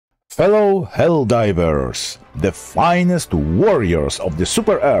Fellow Helldivers, the finest warriors of the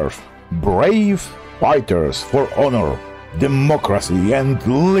Super Earth, brave fighters for honor, democracy and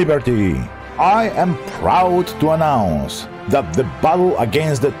liberty, I am proud to announce that the battle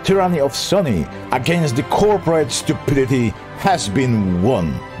against the tyranny of Sony, against the corporate stupidity, has been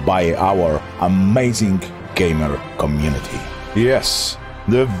won by our amazing gamer community. Yes,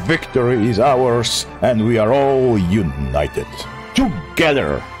 the victory is ours and we are all united.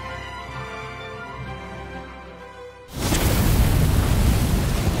 Together!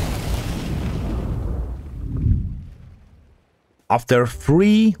 After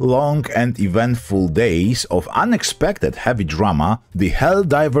 3 long and eventful days of unexpected heavy drama, the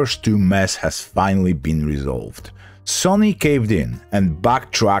Helldivers 2 mess has finally been resolved. Sony caved in and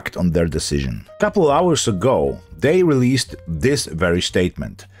backtracked on their decision. A couple hours ago, they released this very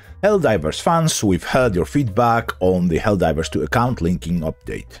statement. Helldivers fans, we've heard your feedback on the Helldivers 2 account linking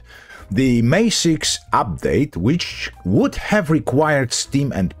update. The May 6 update, which would have required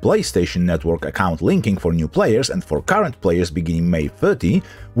Steam and PlayStation Network account linking for new players and for current players beginning May 30,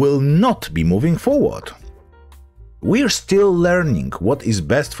 will not be moving forward. We're still learning what is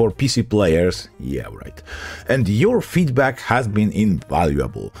best for PC players, yeah right, and your feedback has been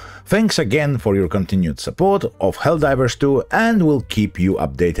invaluable. Thanks again for your continued support of Helldivers 2 and we'll keep you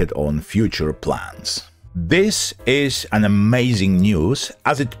updated on future plans. This is an amazing news,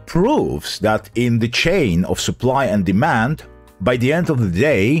 as it proves that in the chain of supply and demand, by the end of the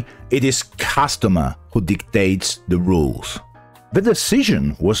day, it is customer who dictates the rules. The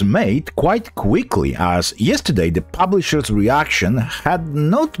decision was made quite quickly, as yesterday the publisher's reaction had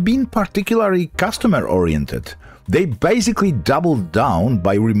not been particularly customer-oriented. They basically doubled down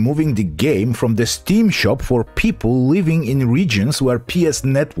by removing the game from the Steam shop for people living in regions where PS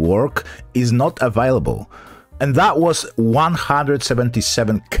Network is not available. And that was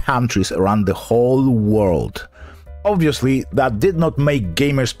 177 countries around the whole world. Obviously, that did not make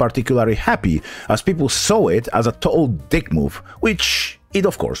gamers particularly happy, as people saw it as a total dick move, which it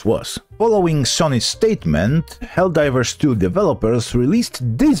of course was. Following Sony's statement, Helldivers 2 developers released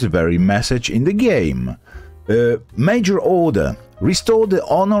this very message in the game. Major order. Restore the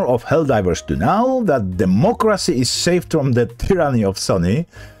honor of Helldivers 2 now that democracy is saved from the tyranny of Sony.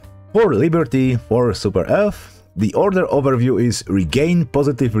 For liberty, for Super Earth. The order overview is regain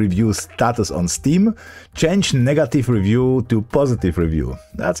positive review status on Steam, change negative review to positive review.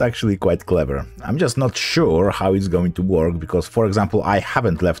 That's actually quite clever. I'm just not sure how it's going to work because, for example, I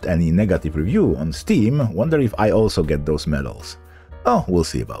haven't left any negative review on Steam. Wonder if I also get those medals. Oh, we'll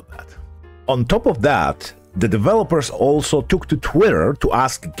see about that. On top of that, the developers also took to Twitter to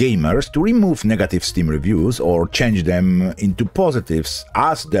ask gamers to remove negative Steam reviews or change them into positives,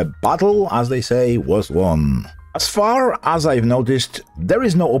 as the battle, as they say, was won. As far as I've noticed, there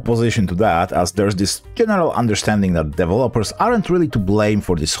is no opposition to that, as there's this general understanding that developers aren't really to blame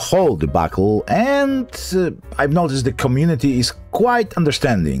for this whole debacle, and I've noticed the community is quite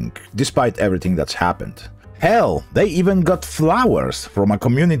understanding, despite everything that's happened. Hell, they even got flowers from a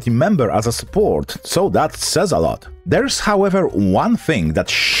community member as a support, so that says a lot. There's however one thing that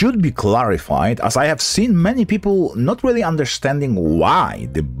should be clarified, as I have seen many people not really understanding why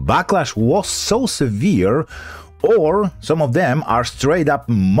the backlash was so severe, or some of them are straight up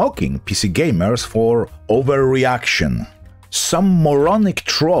mocking PC gamers for overreaction. Some moronic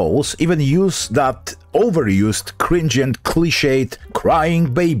trolls even use that overused, cringy and cliched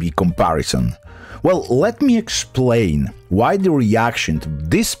crying baby comparison. Well, let me explain why the reaction to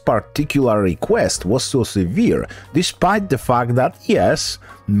this particular request was so severe, despite the fact that, yes,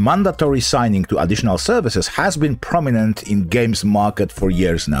 mandatory signing to additional services has been prominent in games market for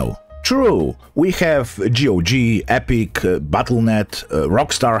years now. True, we have GOG, Epic, Battle.net,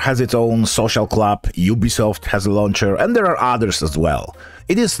 Rockstar has its own social club, Ubisoft has a launcher, and there are others as well.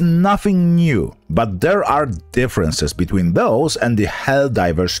 It is nothing new, but there are differences between those and the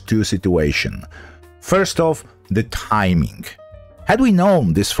Helldivers 2 situation. First off, the timing. Had we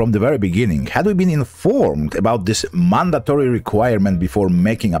known this from the very beginning, had we been informed about this mandatory requirement before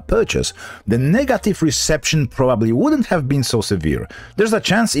making a purchase, the negative reception probably wouldn't have been so severe. There's a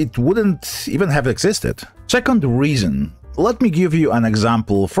chance it wouldn't even have existed. Second reason, let me give you an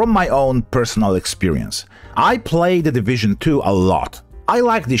example from my own personal experience. I play The Division 2 a lot. I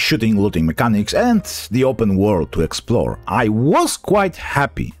like the shooting looting mechanics and the open world to explore. I was quite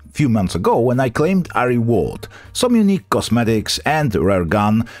happy few months ago when I claimed a reward, some unique cosmetics and rare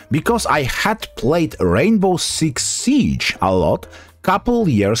gun, because I had played Rainbow Six Siege a lot couple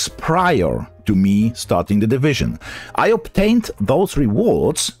years prior to me starting The Division. I obtained those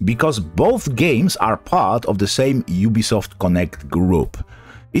rewards because both games are part of the same Ubisoft Connect group.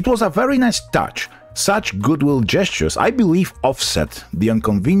 It was a very nice touch. Such goodwill gestures, I believe, offset the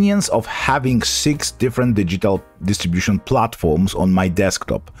inconvenience of having 6 different digital distribution platforms on my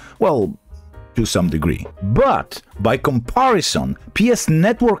desktop. Well, to some degree. But by comparison, PS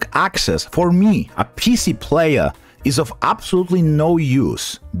Network access for me, a PC player, is of absolutely no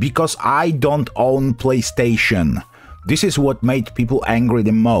use because I don't own PlayStation. This is what made people angry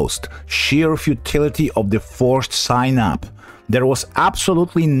the most, sheer futility of the forced sign-up. There was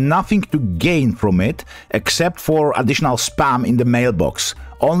absolutely nothing to gain from it except for additional spam in the mailbox.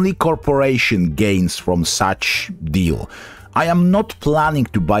 Only corporation gains from such deal. I am not planning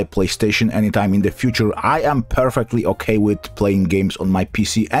to buy PlayStation anytime in the future. I am perfectly okay with playing games on my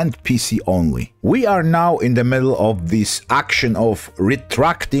PC and PC only. We are now in the middle of this action of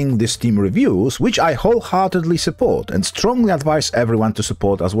retracting the Steam reviews, which I wholeheartedly support and strongly advise everyone to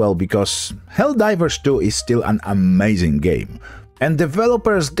support as well, because Helldivers 2 is still an amazing game, and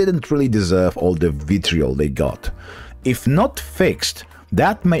developers didn't really deserve all the vitriol they got. If not fixed,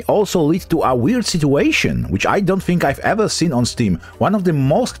 that may also lead to a weird situation, which I don't think I've ever seen on Steam. One of the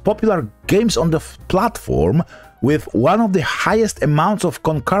most popular games on the platform, with one of the highest amounts of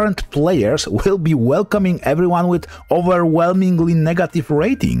concurrent players, will be welcoming everyone with overwhelmingly negative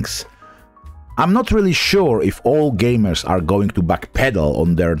ratings. I'm not really sure if all gamers are going to backpedal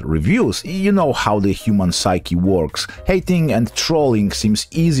on their reviews. You know how the human psyche works. Hating and trolling seems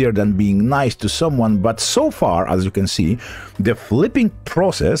easier than being nice to someone, but so far, as you can see, the flipping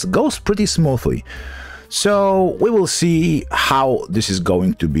process goes pretty smoothly. So we will see how this is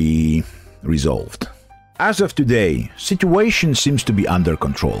going to be resolved. As of today, situation seems to be under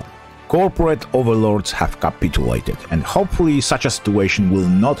control. Corporate overlords have capitulated, and hopefully such a situation will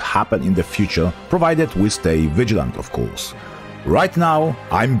not happen in the future, provided we stay vigilant, of course. Right now,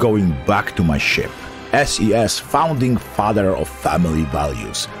 I'm going back to my ship, SES, founding father of family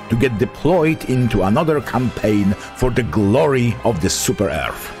values, to get deployed into another campaign for the glory of the Super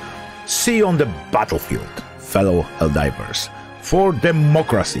Earth. See you on the battlefield, fellow Helldivers, for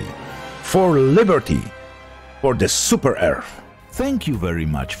democracy, for liberty, for the Super Earth. Thank you very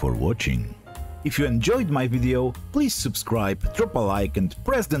much for watching. If you enjoyed my video, please subscribe, drop a like and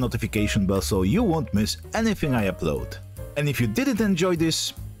press the notification bell so you won't miss anything I upload. And if you didn't enjoy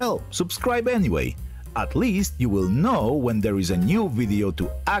this, well, subscribe anyway. At least you will know when there is a new video to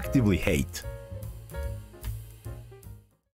actively hate.